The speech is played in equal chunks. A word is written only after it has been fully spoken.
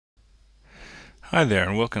Hi there,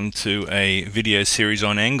 and welcome to a video series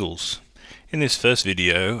on angles. In this first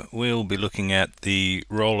video we'll be looking at the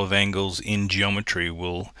role of angles in geometry.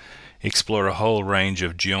 We'll explore a whole range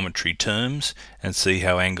of geometry terms and see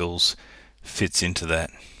how angles fits into that.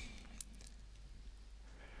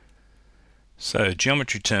 So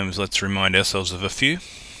geometry terms, let's remind ourselves of a few.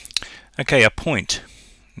 Okay, a point.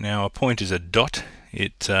 Now a point is a dot.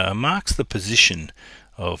 It marks the position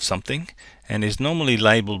of something and is normally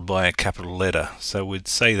labelled by a capital letter. So we'd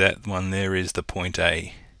say that one there is the point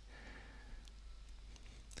A.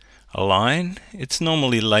 A line, it's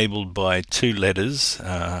normally labelled by two letters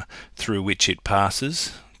through which it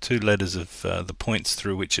passes, two letters of the points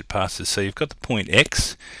through which it passes. So you've got the point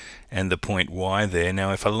X and the point Y there.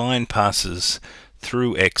 Now if a line passes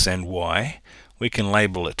through X and Y, we can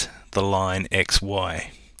label it the line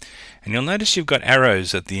XY. And you'll notice you've got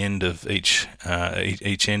arrows at the end of each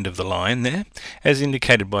end of the line there. As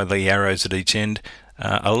indicated by the arrows at each end,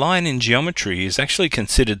 a line in geometry is actually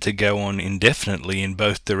considered to go on indefinitely in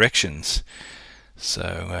both directions.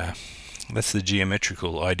 So that's the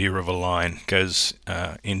geometrical idea of a line. It goes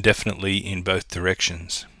indefinitely in both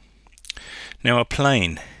directions. Now a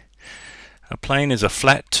plane. A plane is a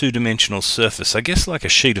flat two-dimensional surface, I guess like a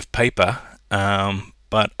sheet of paper,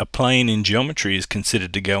 but a plane in geometry is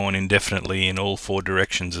considered to go on indefinitely in all four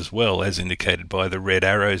directions as well, as indicated by the red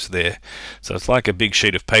arrows there. So it's like a big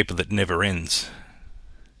sheet of paper that never ends.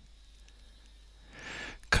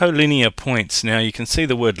 Collinear points. Now you can see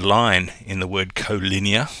the word line in the word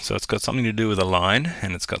collinear, so it's got something to do with a line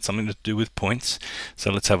and it's got something to do with points.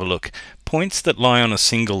 So let's have a look. Points that lie on a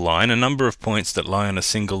single line, a number of points that lie on a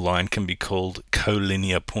single line can be called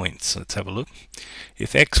collinear points. Let's have a look.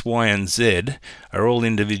 If X, Y and Z are all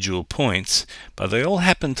individual points, but they all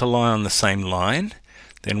happen to lie on the same line,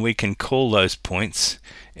 then we can call those points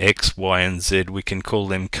X, Y and Z, we can call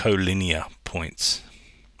them collinear points.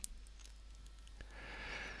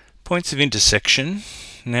 Points of intersection.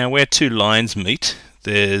 Now where two lines meet,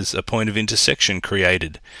 there's a point of intersection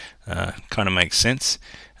created. Kind of makes sense.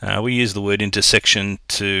 We use the word intersection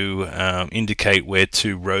to indicate where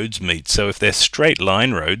two roads meet. So if they're straight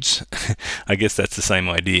line roads, I guess that's the same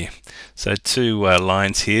idea. So two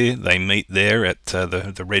lines here, they meet there at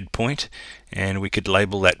the red point, and we could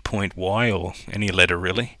label that point Y, or any letter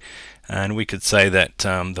really. And we could say that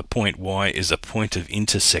the point Y is a point of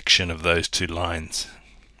intersection of those two lines.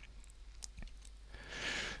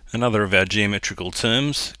 Another of our geometrical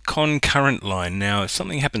terms, concurrent line. Now if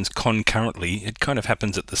something happens concurrently, it kind of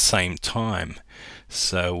happens at the same time.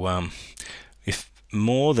 So if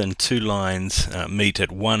more than two lines meet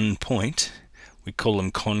at one point, we call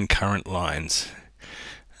them concurrent lines.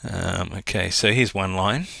 Okay, so here's one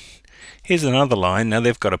line. Here's another line. Now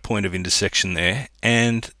they've got a point of intersection there,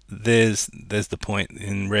 and there's the point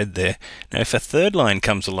in red there. Now if a third line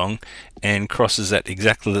comes along and crosses at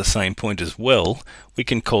exactly the same point as well, we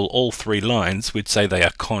can call all three lines, we'd say they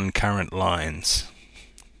are concurrent lines.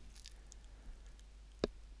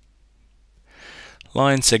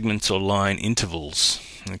 Line segments or line intervals.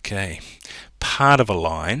 Okay, part of a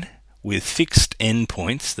line with fixed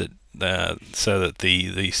endpoints that so that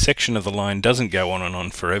the section of the line doesn't go on and on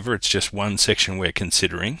forever. It's just one section we're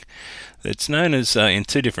considering. It's known as in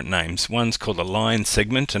two different names. One's called a line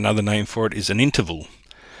segment, another name for it is an interval.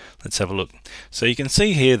 Let's have a look. So you can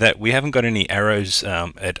see here that we haven't got any arrows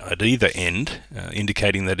at either end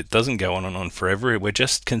indicating that it doesn't go on and on forever. We're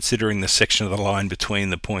just considering the section of the line between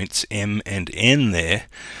the points M and N there.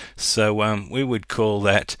 So we would call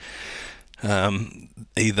that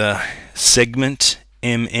either segment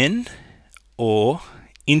MN or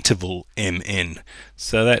interval MN.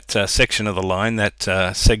 So that section of the line,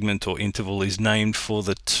 that segment or interval, is named for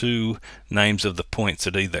the two names of the points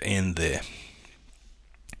at either end there.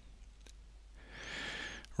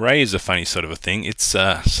 Ray is a funny sort of a thing. It's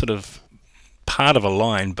sort of part of a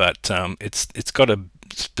line, but it's got a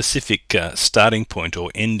specific starting point or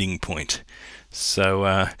ending point.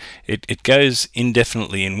 So it goes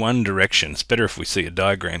indefinitely in one direction. It's better if we see a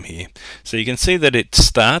diagram here. So you can see that it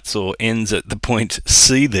starts or ends at the point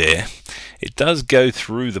C there. It does go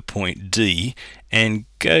through the point D and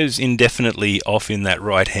goes indefinitely off in that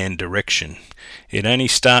right hand direction. It only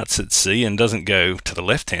starts at C and doesn't go to the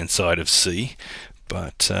left hand side of C,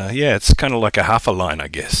 but yeah, it's kind of like a half a line, I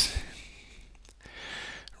guess.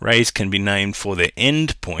 Rays can be named for their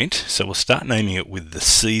end point, so we'll start naming it with the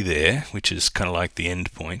C there, which is kind of like the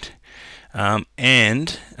end point. The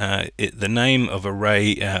name of a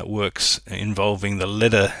ray works involving the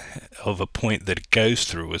letter of a point that it goes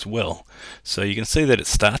through as well. So you can see that it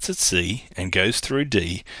starts at C and goes through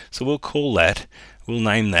D, so we'll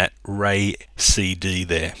name that ray CD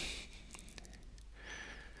there.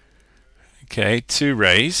 Okay, two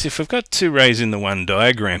rays. If we've got two rays in the one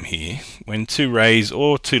diagram here, when two rays,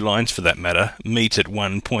 or two lines for that matter, meet at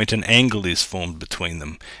one point, an angle is formed between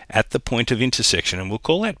them at the point of intersection, and we'll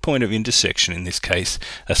call that point of intersection in this case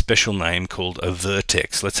a special name called a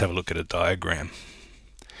vertex. Let's have a look at a diagram.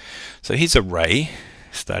 So here's a ray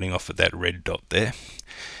starting off at that red dot there,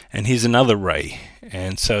 and here's another ray,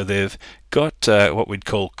 and so they've got what we'd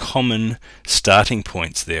call common starting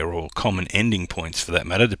points there, or common ending points for that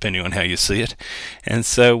matter, depending on how you see it. And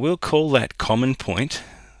so we'll call that common point,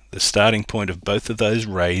 the starting point of both of those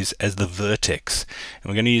rays, as the vertex, and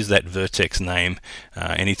we're going to use that vertex name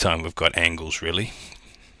anytime we've got angles, really.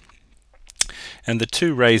 And the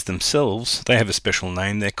two rays themselves, they have a special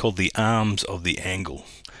name. They're called the arms of the angle.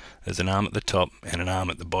 There's an arm at the top and an arm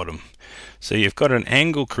at the bottom. So you've got an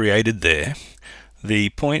angle created there. The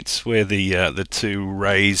points where the two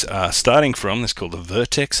rays are starting from is called the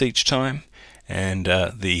vertex each time, and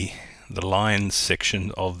the lines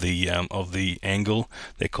section of the angle,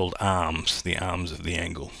 they're called arms, the arms of the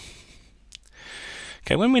angle.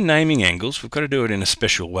 Okay, when we're naming angles, we've got to do it in a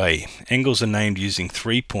special way. Angles are named using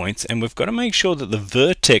 3 points, and we've got to make sure that the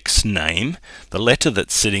vertex name, the letter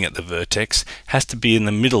that's sitting at the vertex, has to be in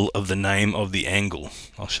the middle of the name of the angle.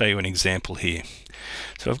 I'll show you an example here.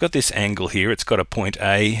 So I've got this angle here. It's got a point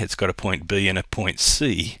A, it's got a point B, and a point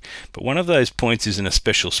C, but one of those points is in a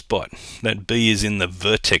special spot. That B is in the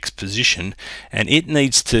vertex position, and it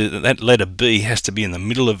needs to, that letter B has to be in the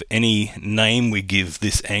middle of any name we give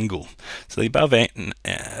this angle. So the above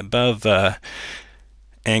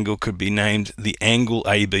angle could be named the angle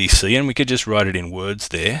ABC, and we could just write it in words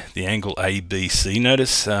there, the angle ABC.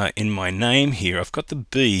 Notice in my name here, I've got the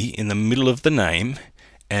B in the middle of the name,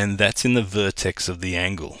 and that's in the vertex of the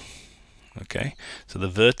angle. Okay, so the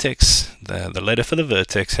vertex, the letter for the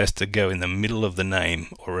vertex has to go in the middle of the name,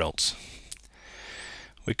 or else.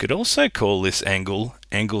 We could also call this angle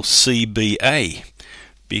CBA,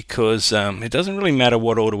 because it doesn't really matter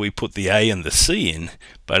what order we put the A and the C in,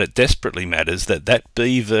 but it desperately matters that that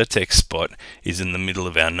B vertex spot is in the middle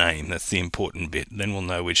of our name. That's the important bit. Then we'll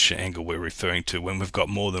know which angle we're referring to when we've got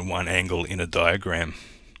more than one angle in a diagram.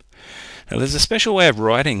 Now there's a special way of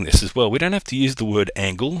writing this as well. We don't have to use the word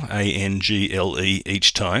angle, A-N-G-L-E,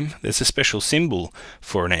 each time. There's a special symbol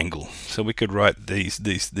for an angle. So we could write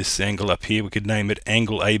this angle up here. We could name it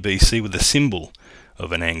angle ABC with a symbol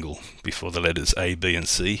of an angle before the letters A, B, and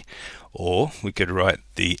C. Or we could write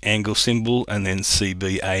the angle symbol and then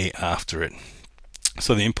CBA after it.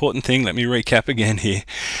 So the important thing, let me recap again here,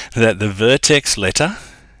 that the vertex letter,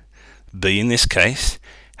 B in this case,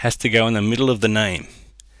 has to go in the middle of the name.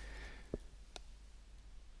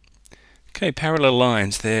 Okay, parallel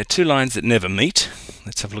lines. They're two lines that never meet.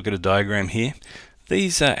 Let's have a look at a diagram here.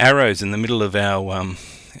 These arrows in the middle of our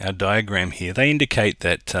diagram here, they indicate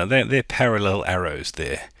that they're parallel arrows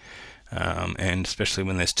there, and especially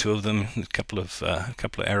when there's two of them, a couple of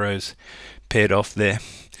arrows paired off there.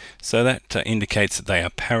 So that indicates that they are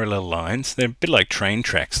parallel lines. They're a bit like train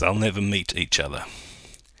tracks. They'll never meet each other.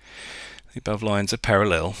 The above lines are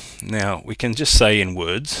parallel. Now we can just say in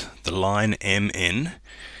words, the line MN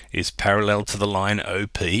is parallel to the line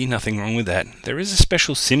OP. Nothing wrong with that. There is a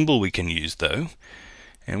special symbol we can use though,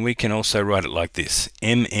 and we can also write it like this,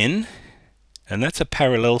 MN, and that's a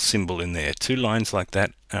parallel symbol in there. Two lines like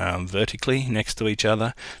that vertically next to each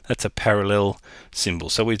other, that's a parallel symbol.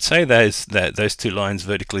 So we'd say those two lines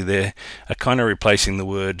vertically there are kind of replacing the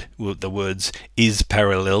words is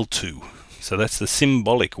parallel to. So that's the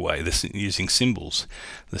symbolic way, using symbols,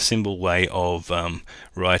 the symbol way of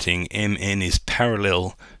writing MN is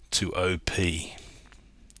parallel to OP. We've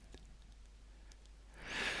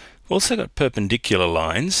also got perpendicular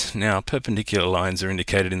lines. Now perpendicular lines are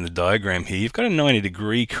indicated in the diagram here. You've got a 90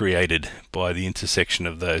 degree created by the intersection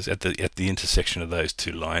of those, at the intersection of those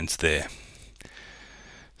two lines there.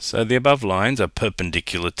 So the above lines are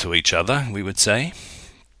perpendicular to each other, we would say.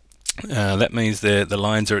 That means the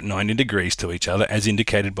lines are at 90 degrees to each other, as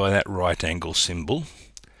indicated by that right angle symbol.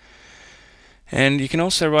 And you can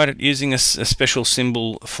also write it using a special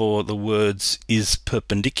symbol for the words is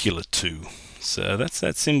perpendicular to. So that's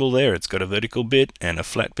that symbol there. It's got a vertical bit and a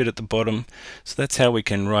flat bit at the bottom. So that's how we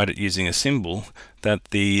can write it using a symbol, that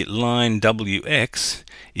the line WX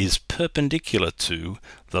is perpendicular to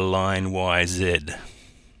the line YZ.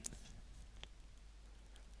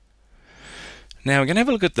 Now we're going to have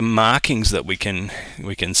a look at the markings that we can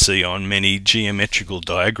see on many geometrical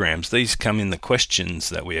diagrams. These come in the questions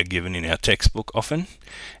that we are given in our textbook often,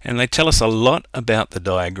 and they tell us a lot about the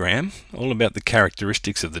diagram, all about the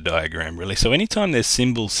characteristics of the diagram really. So anytime there's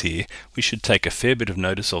symbols here, we should take a fair bit of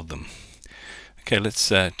notice of them. Okay, let's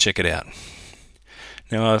check it out.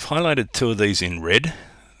 Now I've highlighted two of these in red,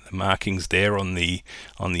 the markings there on the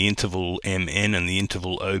interval MN and the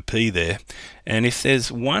interval OP there. And if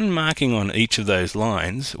there's one marking on each of those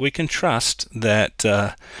lines, we can trust that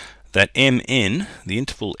that MN, the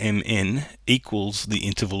interval MN, equals the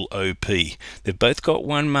interval OP. They've both got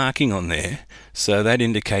one marking on there, so that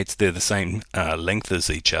indicates they're the same length as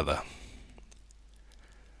each other.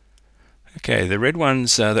 Okay, the red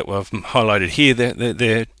ones that I've highlighted here,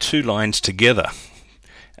 they're two lines together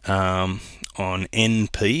on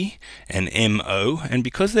NP and MO, and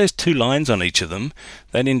because there's two lines on each of them,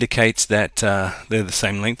 that indicates that they're the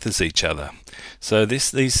same length as each other. So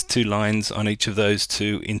these two lines on each of those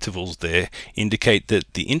two intervals there indicate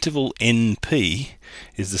that the interval NP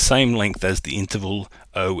is the same length as the interval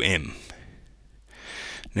OM.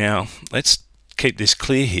 Now let's keep this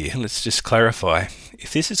clear here. Let's just clarify.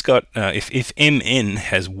 If this has got if MN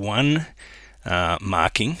has one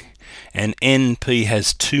marking and NP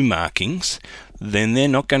has two markings, then they're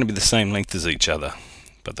not going to be the same length as each other.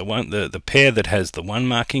 But the pair that has the one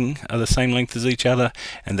marking are the same length as each other,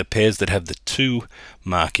 and the pairs that have the two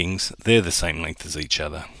markings, they're the same length as each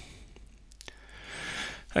other.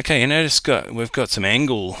 Okay, and notice we've got some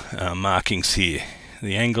angle markings here.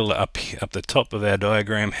 The angle up the top of our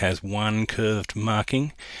diagram has one curved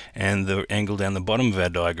marking, and the angle down the bottom of our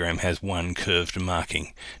diagram has one curved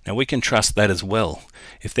marking. Now we can trust that as well.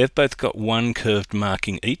 If they've both got one curved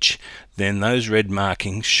marking each, then those red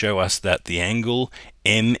markings show us that the angle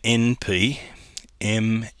MNP,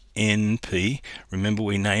 remember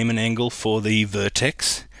we name an angle for the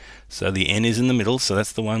vertex, so the N is in the middle, so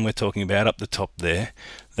that's the one we're talking about up the top there.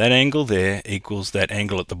 That angle there equals that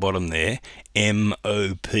angle at the bottom there,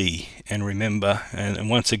 MOP. And remember, and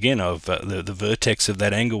once again, the vertex of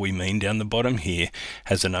that angle we mean down the bottom here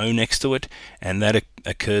has an O next to it, and that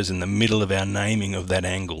occurs in the middle of our naming of that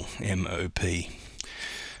angle, MOP.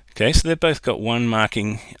 Okay, so they've both got one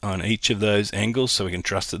marking on each of those angles, so we can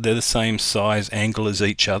trust that they're the same size angle as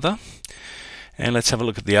each other. And let's have a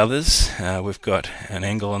look at the others. We've got an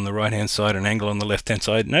angle on the right hand side, an angle on the left hand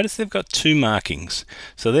side. Notice they've got two markings,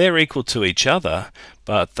 so they're equal to each other,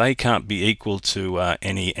 but they can't be equal to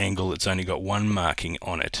any angle that's only got one marking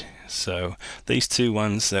on it. So these two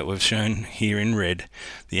ones that we've shown here in red,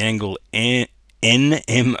 the angle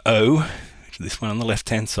NMO, this one on the left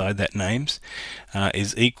hand side that names,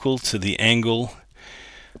 is equal to the angle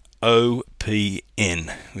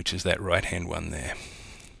OPN, which is that right hand one there.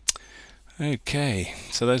 Okay,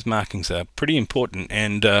 so those markings are pretty important,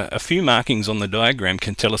 and a few markings on the diagram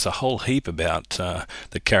can tell us a whole heap about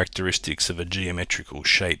the characteristics of a geometrical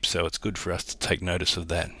shape, so it's good for us to take notice of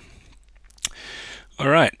that.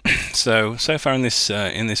 Alright, so far in this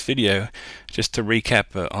video, just to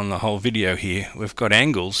recap on the whole video here, we've got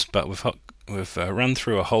angles, but we've run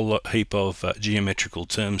through a whole heap of geometrical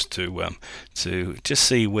terms to just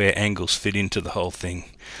see where angles fit into the whole thing.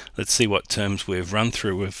 Let's see what terms we've run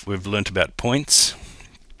through. We've learnt about points,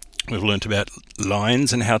 we've learnt about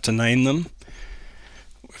lines and how to name them,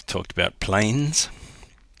 we've talked about planes,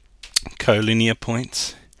 collinear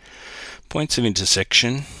points, points of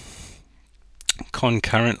intersection,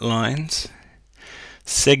 concurrent lines,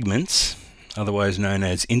 segments, otherwise known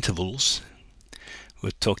as intervals.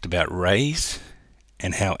 We've talked about rays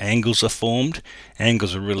and how angles are formed.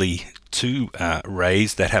 Angles are really two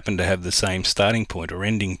rays that happen to have the same starting point or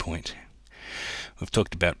ending point. We've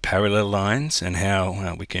talked about parallel lines and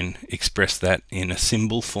how we can express that in a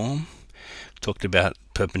symbol form. We've talked about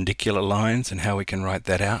perpendicular lines and how we can write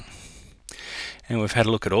that out. And we've had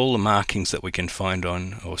a look at all the markings that we can find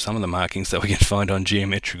on, or some of the markings that we can find on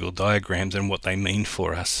geometrical diagrams and what they mean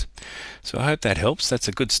for us. So I hope that helps. That's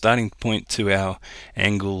a good starting point to our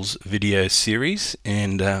angles video series,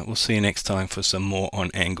 and we'll see you next time for some more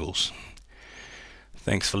on angles.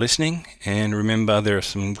 Thanks for listening, and remember there are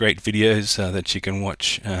some great videos that you can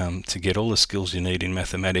watch to get all the skills you need in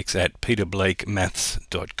mathematics at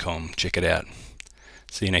peterblakemaths.com. Check it out.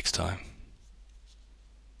 See you next time.